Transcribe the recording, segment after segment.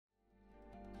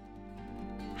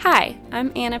Hi,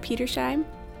 I'm Anna Petersheim.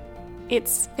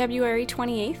 It's February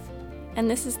 28th, and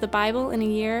this is the Bible in a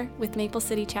Year with Maple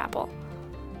City Chapel.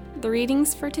 The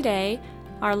readings for today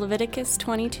are Leviticus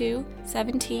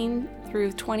 22:17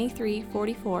 through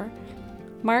 23:44,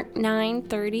 Mark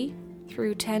 9:30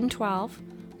 through 10:12,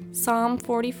 Psalm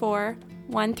 44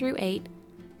 1 through 8,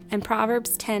 and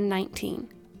Proverbs 10:19.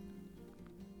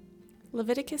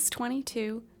 Leviticus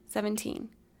 22:17.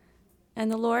 And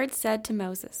the Lord said to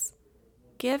Moses,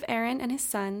 "Give Aaron and his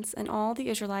sons and all the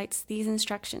Israelites these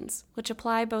instructions, which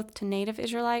apply both to native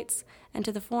Israelites and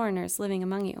to the foreigners living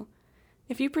among you.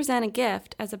 If you present a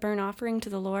gift as a burnt offering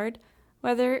to the Lord,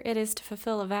 whether it is to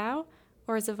fulfill a vow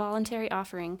or as a voluntary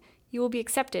offering, you will be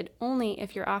accepted only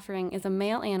if your offering is a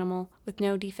male animal with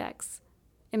no defects.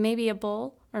 It may be a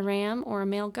bull, a ram, or a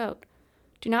male goat.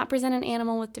 Do not present an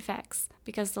animal with defects,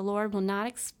 because the Lord will not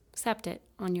accept it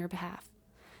on your behalf.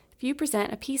 If you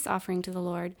present a peace offering to the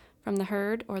Lord from the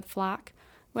herd or the flock,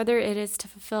 whether it is to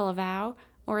fulfill a vow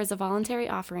or as a voluntary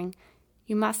offering,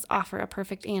 you must offer a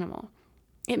perfect animal.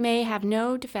 It may have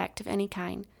no defect of any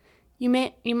kind.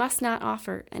 You must not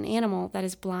offer an animal that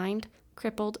is blind,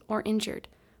 crippled, or injured,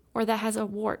 or that has a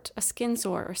wart, a skin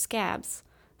sore, or scabs.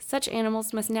 Such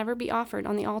animals must never be offered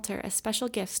on the altar as special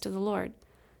gifts to the Lord.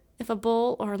 If a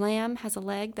bull or lamb has a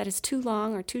leg that is too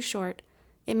long or too short,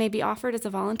 it may be offered as a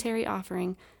voluntary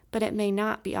offering, but it may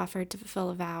not be offered to fulfill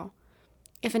a vow.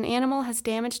 If an animal has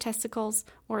damaged testicles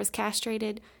or is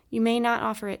castrated, you may not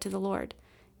offer it to the Lord.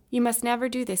 You must never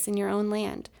do this in your own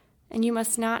land, and you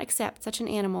must not accept such an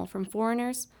animal from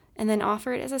foreigners and then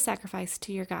offer it as a sacrifice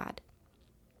to your God.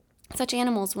 Such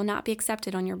animals will not be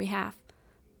accepted on your behalf,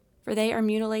 for they are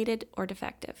mutilated or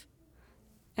defective."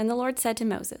 And the Lord said to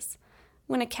Moses,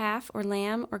 "When a calf or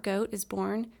lamb or goat is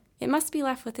born, it must be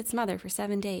left with its mother for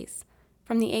 7 days.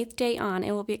 From the 8th day on,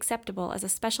 it will be acceptable as a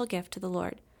special gift to the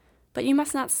Lord. But you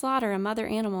must not slaughter a mother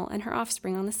animal and her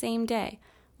offspring on the same day,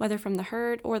 whether from the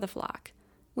herd or the flock.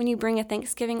 When you bring a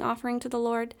thanksgiving offering to the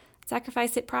Lord,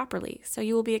 sacrifice it properly, so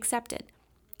you will be accepted.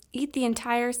 Eat the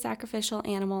entire sacrificial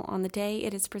animal on the day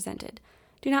it is presented.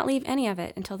 Do not leave any of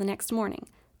it until the next morning.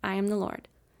 I am the Lord.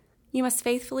 You must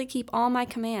faithfully keep all my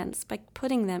commands by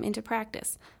putting them into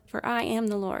practice, for I am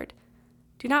the Lord.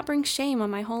 Do not bring shame on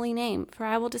my holy name, for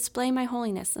I will display my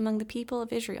holiness among the people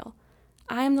of Israel.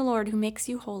 I am the Lord who makes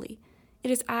you holy. It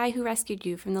is I who rescued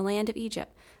you from the land of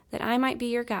Egypt, that I might be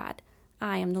your God.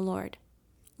 I am the Lord."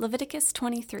 Leviticus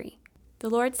 23.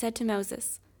 The Lord said to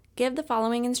Moses, "Give the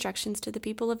following instructions to the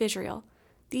people of Israel.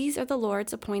 These are the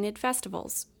Lord's appointed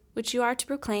festivals, which you are to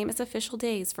proclaim as official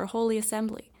days for holy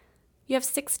assembly. You have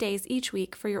 6 days each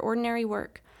week for your ordinary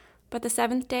work, but the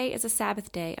 7th day is a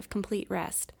Sabbath day of complete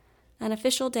rest, an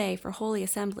official day for holy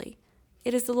assembly.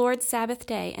 It is the Lord's Sabbath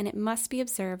day, and it must be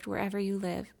observed wherever you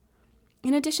live.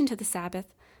 In addition to the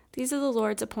Sabbath, these are the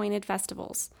Lord's appointed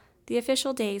festivals, the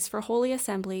official days for holy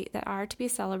assembly that are to be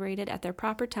celebrated at their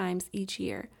proper times each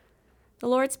year. The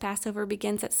Lord's Passover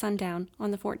begins at sundown on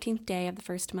the 14th day of the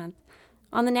first month.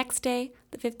 On the next day,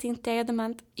 the 15th day of the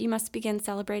month, you must begin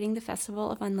celebrating the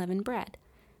festival of unleavened bread.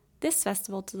 This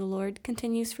festival to the Lord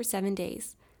continues for 7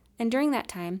 days, and during that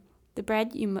time, the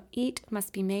bread you eat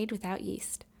must be made without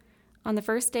yeast. On the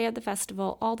first day of the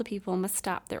festival, all the people must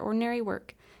stop their ordinary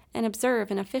work and observe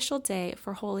an official day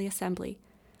for holy assembly.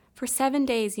 For 7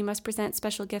 days you must present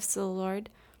special gifts to the Lord.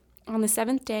 On the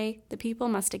 7th day, the people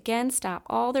must again stop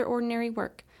all their ordinary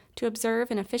work to observe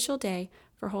an official day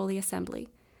for holy assembly."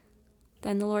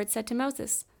 Then the Lord said to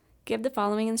Moses, "Give the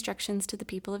following instructions to the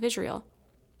people of Israel.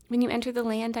 When you enter the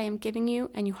land I am giving you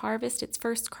and you harvest its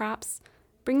first crops,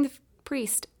 bring the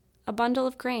priest a bundle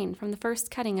of grain from the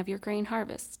first cutting of your grain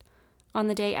harvest. On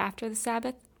the day after the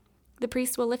Sabbath, the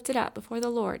priest will lift it up before the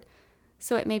Lord,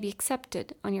 so it may be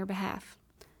accepted on your behalf.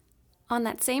 On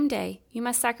that same day, you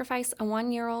must sacrifice a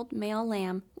 1-year-old male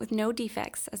lamb with no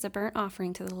defects as a burnt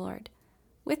offering to the Lord.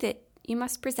 With it, you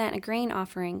must present a grain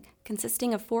offering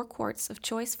consisting of 4 quarts of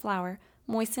choice flour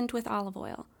moistened with olive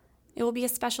oil. It will be a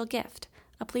special gift,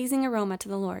 a pleasing aroma to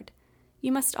the Lord.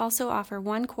 You must also offer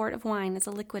 1 quart of wine as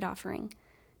a liquid offering.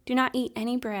 Do not eat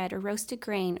any bread or roasted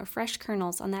grain or fresh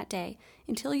kernels on that day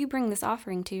until you bring this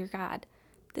offering to your God.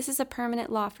 This is a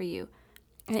permanent law for you,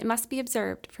 and it must be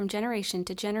observed from generation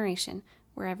to generation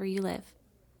wherever you live.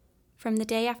 From the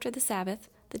day after the Sabbath,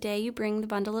 the day you bring the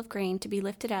bundle of grain to be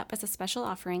lifted up as a special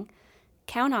offering,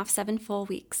 count off 7 full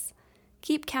weeks.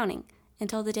 Keep counting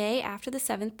until the day after the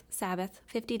 7th Sabbath,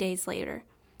 50 days later.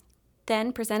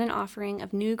 Then present an offering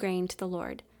of new grain to the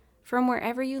Lord. From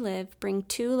wherever you live, bring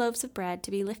 2 loaves of bread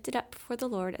to be lifted up before the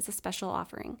Lord as a special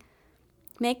offering.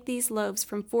 Make these loaves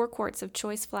from 4 quarts of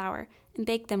choice flour and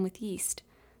bake them with yeast.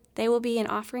 They will be an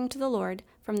offering to the Lord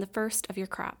from the first of your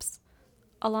crops.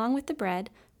 Along with the bread,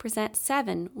 present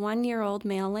 7 one-year-old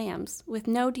male lambs with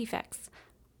no defects,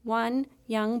 1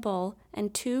 young bull,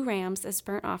 and 2 rams as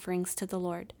burnt offerings to the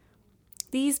Lord.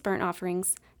 These burnt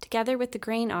offerings, together with the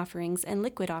grain offerings and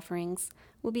liquid offerings,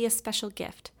 will be a special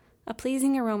gift, a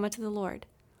pleasing aroma to the Lord.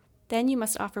 Then you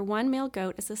must offer 1 male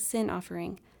goat as a sin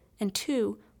offering, and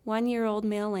 2 one-year-old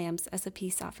male lambs as a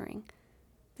peace offering.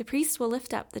 The priest will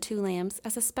lift up the 2 lambs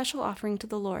as a special offering to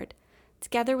the Lord,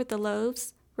 together with the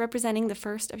loaves representing the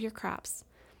first of your crops.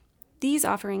 These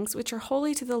offerings, which are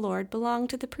holy to the Lord, belong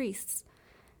to the priests.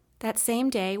 That same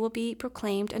day will be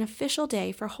proclaimed an official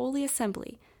day for holy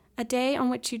assembly, a day on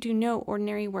which you do no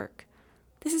ordinary work.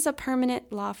 This is a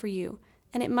permanent law for you,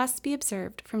 and it must be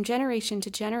observed from generation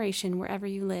to generation wherever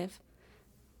you live.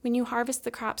 When you harvest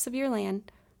the crops of your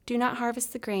land, do not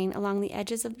harvest the grain along the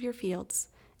edges of your fields,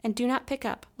 and do not pick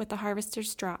up what the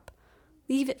harvesters drop.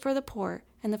 Leave it for the poor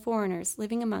and the foreigners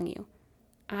living among you.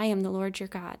 I am the Lord your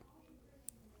God.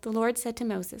 The Lord said to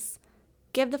Moses,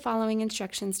 "Give the following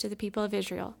instructions to the people of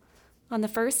Israel. On the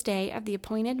first day of the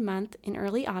appointed month in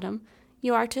early autumn,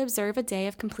 you are to observe a day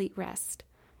of complete rest.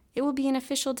 It will be an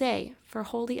official day for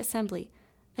holy assembly,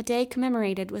 a day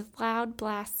commemorated with loud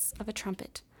blasts of a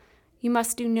trumpet. You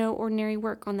must do no ordinary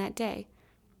work on that day.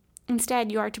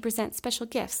 Instead, you are to present special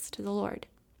gifts to the Lord."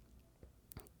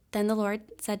 Then the Lord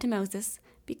said to Moses,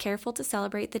 "Be careful to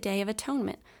celebrate the Day of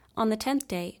Atonement on the 10th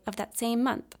day of that same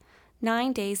month,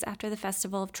 9 days after the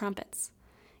Festival of Trumpets.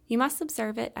 You must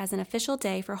observe it as an official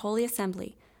day for holy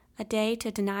assembly, a day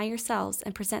to deny yourselves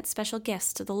and present special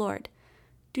gifts to the Lord.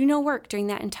 Do no work during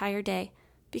that entire day,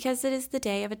 because it is the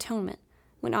Day of Atonement,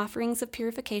 when offerings of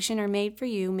purification are made for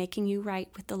you, making you right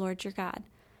with the Lord your God.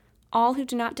 All who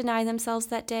do not deny themselves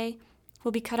that day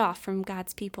will be cut off from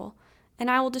God's people, and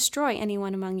I will destroy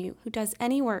anyone among you who does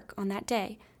any work on that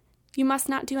day. You must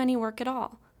not do any work at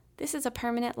all. This is a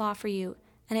permanent law for you,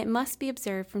 and it must be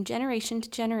observed from generation to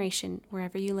generation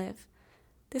wherever you live.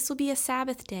 This will be a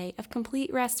Sabbath day of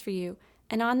complete rest for you,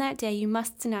 and on that day you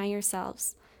must deny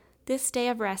yourselves. This day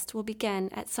of rest will begin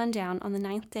at sundown on the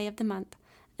 9th day of the month,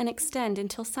 and extend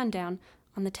until sundown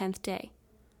on the 10th day."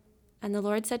 And the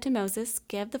Lord said to Moses,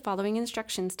 "Give the following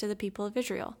instructions to the people of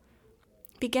Israel.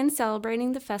 Begin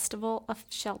celebrating the Festival of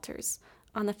Shelters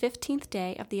on the 15th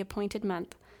day of the appointed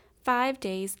month, 5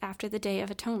 days after the Day of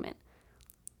Atonement.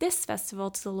 This festival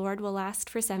to the Lord will last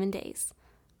for 7 days.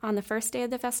 On the first day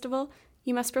of the festival,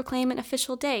 you must proclaim an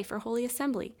official day for holy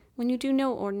assembly, when you do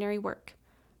no ordinary work.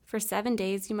 For 7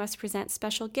 days you must present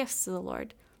special gifts to the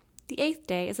Lord. The 8th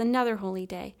day is another holy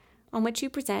day, on which you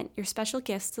present your special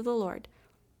gifts to the Lord.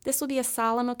 This will be a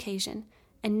solemn occasion,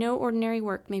 and no ordinary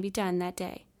work may be done that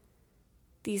day.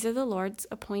 These are the Lord's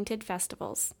appointed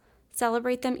festivals.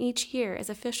 Celebrate them each year as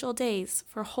official days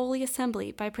for holy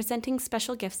assembly by presenting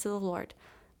special gifts to the Lord,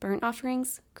 burnt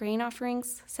offerings, grain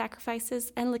offerings,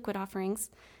 sacrifices, and liquid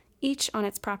offerings, each on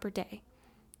its proper day.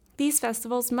 These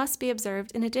festivals must be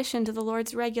observed in addition to the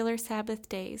Lord's regular Sabbath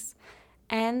days,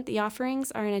 and the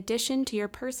offerings are in addition to your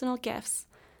personal gifts,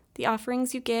 the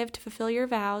offerings you give to fulfill your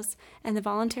vows, and the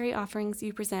voluntary offerings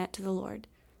you present to the Lord.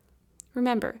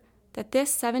 Remember that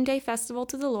this 7-day festival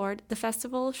to the Lord, the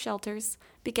Festival of Shelters,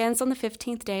 begins on the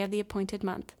 15th day of the appointed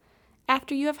month.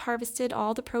 After you have harvested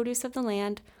all the produce of the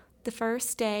land, the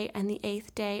first day and the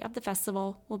 8th day of the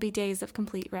festival will be days of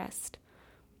complete rest.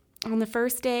 On the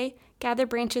first day, gather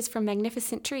branches from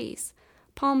magnificent trees,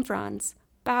 palm fronds,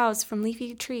 boughs from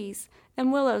leafy trees,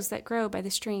 and willows that grow by the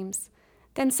streams.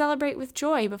 Then celebrate with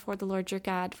joy before the Lord your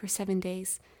God for 7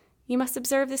 days. You must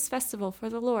observe this festival for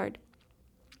the Lord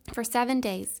for 7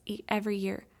 days every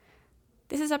year.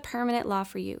 This is a permanent law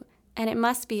for you, and it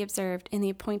must be observed in the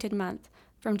appointed month,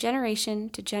 from generation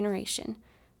to generation.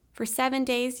 For 7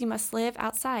 days you must live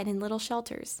outside in little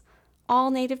shelters.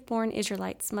 All native-born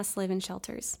Israelites must live in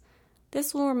shelters.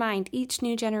 This will remind each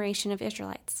new generation of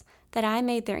Israelites that I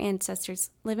made their ancestors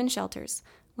live in shelters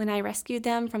when I rescued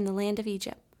them from the land of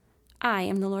Egypt. I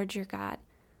am the Lord your God."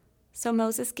 So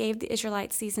Moses gave the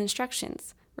Israelites these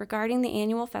instructions regarding the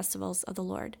annual festivals of the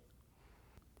Lord.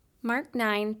 Mark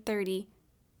 9:30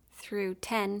 through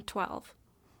 10:12.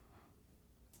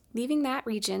 Leaving that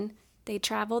region, they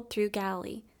traveled through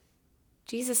Galilee.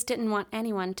 Jesus didn't want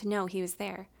anyone to know he was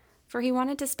there, for he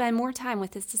wanted to spend more time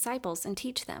with his disciples and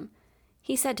teach them.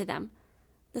 He said to them,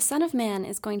 "The Son of Man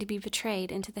is going to be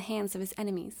betrayed into the hands of his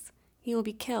enemies. He will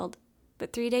be killed,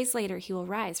 but 3 days later he will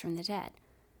rise from the dead."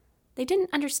 They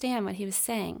didn't understand what he was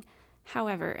saying,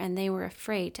 however, and they were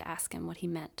afraid to ask him what he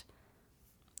meant.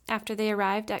 After they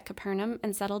arrived at Capernaum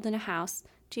and settled in a house,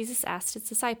 Jesus asked his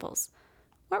disciples,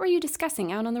 "What were you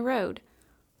discussing out on the road?"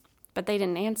 But they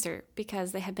didn't answer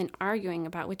because they had been arguing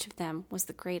about which of them was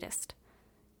the greatest.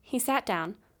 He sat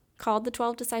down, called the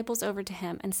 12 disciples over to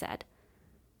him, and said,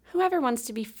 "Whoever wants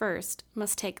to be first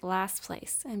must take last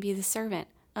place and be the servant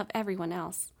of everyone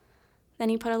else." Then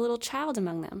he put a little child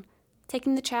among them.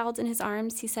 Taking the child in his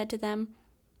arms, he said to them,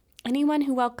 "Anyone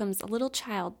who welcomes a little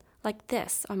child like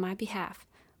this on my behalf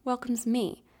welcomes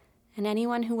me, and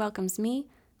anyone who welcomes me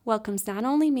welcomes not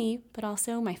only me, but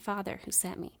also my Father who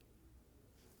sent me."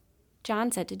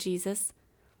 John said to Jesus,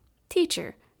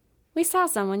 "Teacher, we saw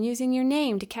someone using your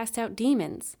name to cast out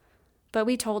demons, but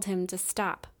we told him to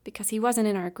stop because he wasn't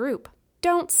in our group."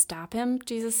 "Don't stop him,"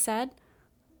 Jesus said.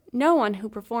 "No one who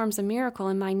performs a miracle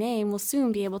in my name will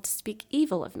soon be able to speak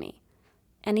evil of me.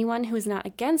 Anyone who is not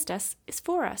against us is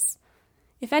for us.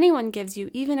 If anyone gives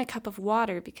you even a cup of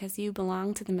water because you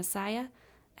belong to the Messiah,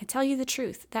 I tell you the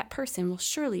truth, that person will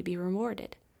surely be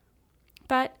rewarded.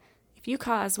 But if you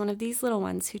cause one of these little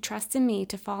ones who trust in me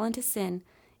to fall into sin,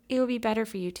 it will be better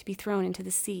for you to be thrown into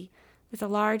the sea, with a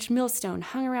large millstone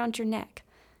hung around your neck.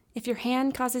 If your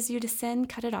hand causes you to sin,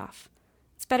 cut it off.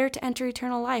 It's better to enter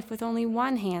eternal life with only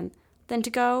one hand than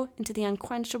to go into the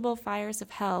unquenchable fires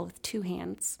of hell with 2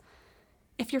 hands.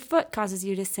 If your foot causes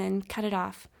you to sin, cut it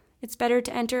off. It's better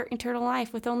to enter eternal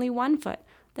life with only 1 foot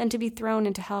than to be thrown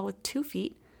into hell with 2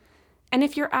 feet. And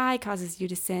if your eye causes you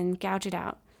to sin, gouge it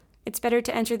out. It's better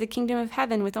to enter the kingdom of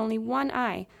heaven with only 1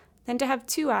 eye than to have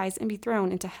 2 eyes and be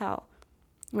thrown into hell,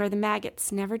 where the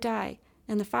maggots never die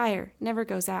and the fire never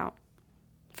goes out.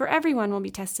 For everyone will be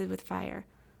tested with fire.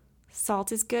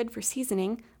 Salt is good for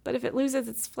seasoning, but if it loses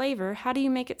its flavor, how do you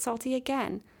make it salty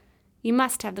again? You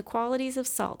must have the qualities of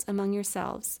salt among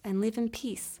yourselves and live in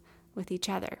peace with each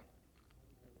other."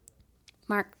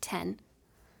 Mark 10.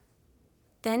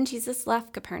 Then Jesus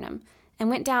left Capernaum and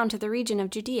went down to the region of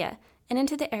Judea and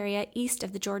into the area east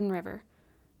of the Jordan River.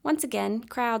 Once again,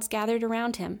 crowds gathered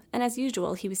around him, and as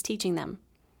usual, he was teaching them.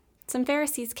 Some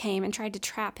Pharisees came and tried to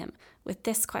trap him with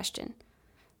this question: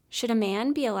 "Should a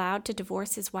man be allowed to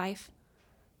divorce his wife?"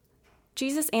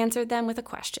 Jesus answered them with a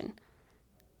question.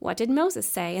 "What did Moses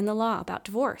say in the law about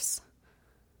divorce?"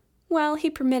 "Well, he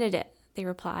permitted it," they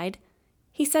replied.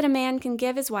 "He said a man can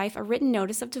give his wife a written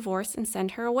notice of divorce and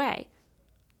send her away."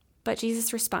 But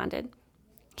Jesus responded,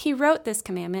 "He wrote this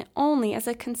commandment only as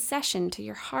a concession to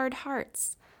your hard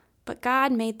hearts. But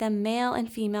God made them male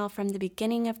and female from the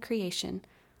beginning of creation.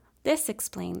 This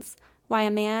explains why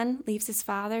a man leaves his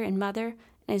father and mother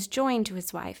and is joined to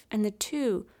his wife, and the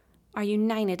 2 are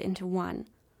united into 1.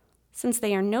 Since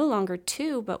they are no longer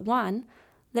 2 but 1,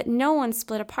 let no one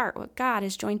split apart what God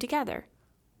has joined together."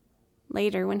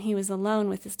 Later, when he was alone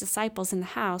with his disciples in the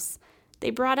house,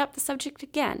 they brought up the subject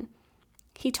again.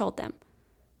 He told them,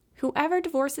 "Whoever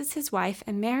divorces his wife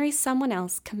and marries someone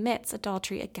else commits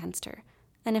adultery against her.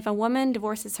 And if a woman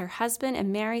divorces her husband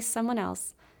and marries someone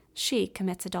else, she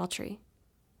commits adultery."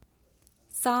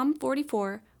 Psalm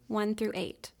 44,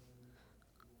 1-8.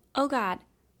 O God,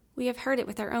 we have heard it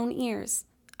with our own ears.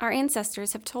 Our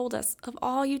ancestors have told us of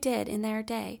all you did in their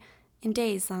day, in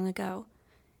days long ago.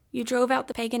 You drove out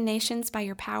the pagan nations by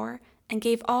your power and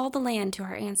gave all the land to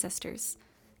our ancestors.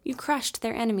 You crushed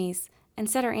their enemies and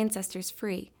set our ancestors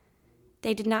free.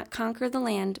 They did not conquer the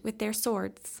land with their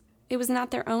swords. It was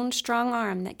not their own strong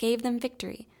arm that gave them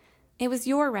victory. It was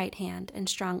your right hand and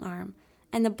strong arm,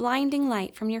 and the blinding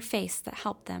light from your face that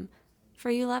helped them,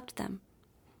 for you loved them.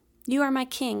 You are my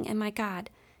King and my God.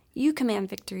 You command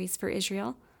victories for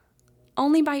Israel.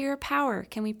 Only by your power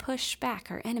can we push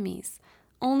back our enemies.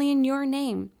 Only in your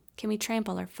name can we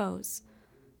trample our foes.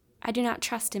 I do not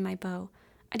trust in my bow.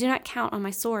 I do not count on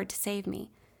my sword to save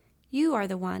me. You are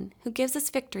the one who gives us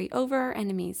victory over our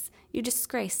enemies. You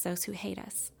disgrace those who hate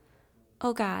us.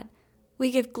 O God,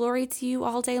 we give glory to you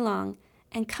all day long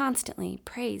and constantly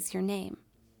praise your name.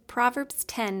 Proverbs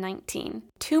 10:19.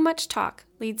 Too much talk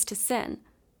leads to sin.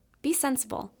 Be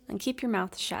sensible and keep your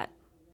mouth shut.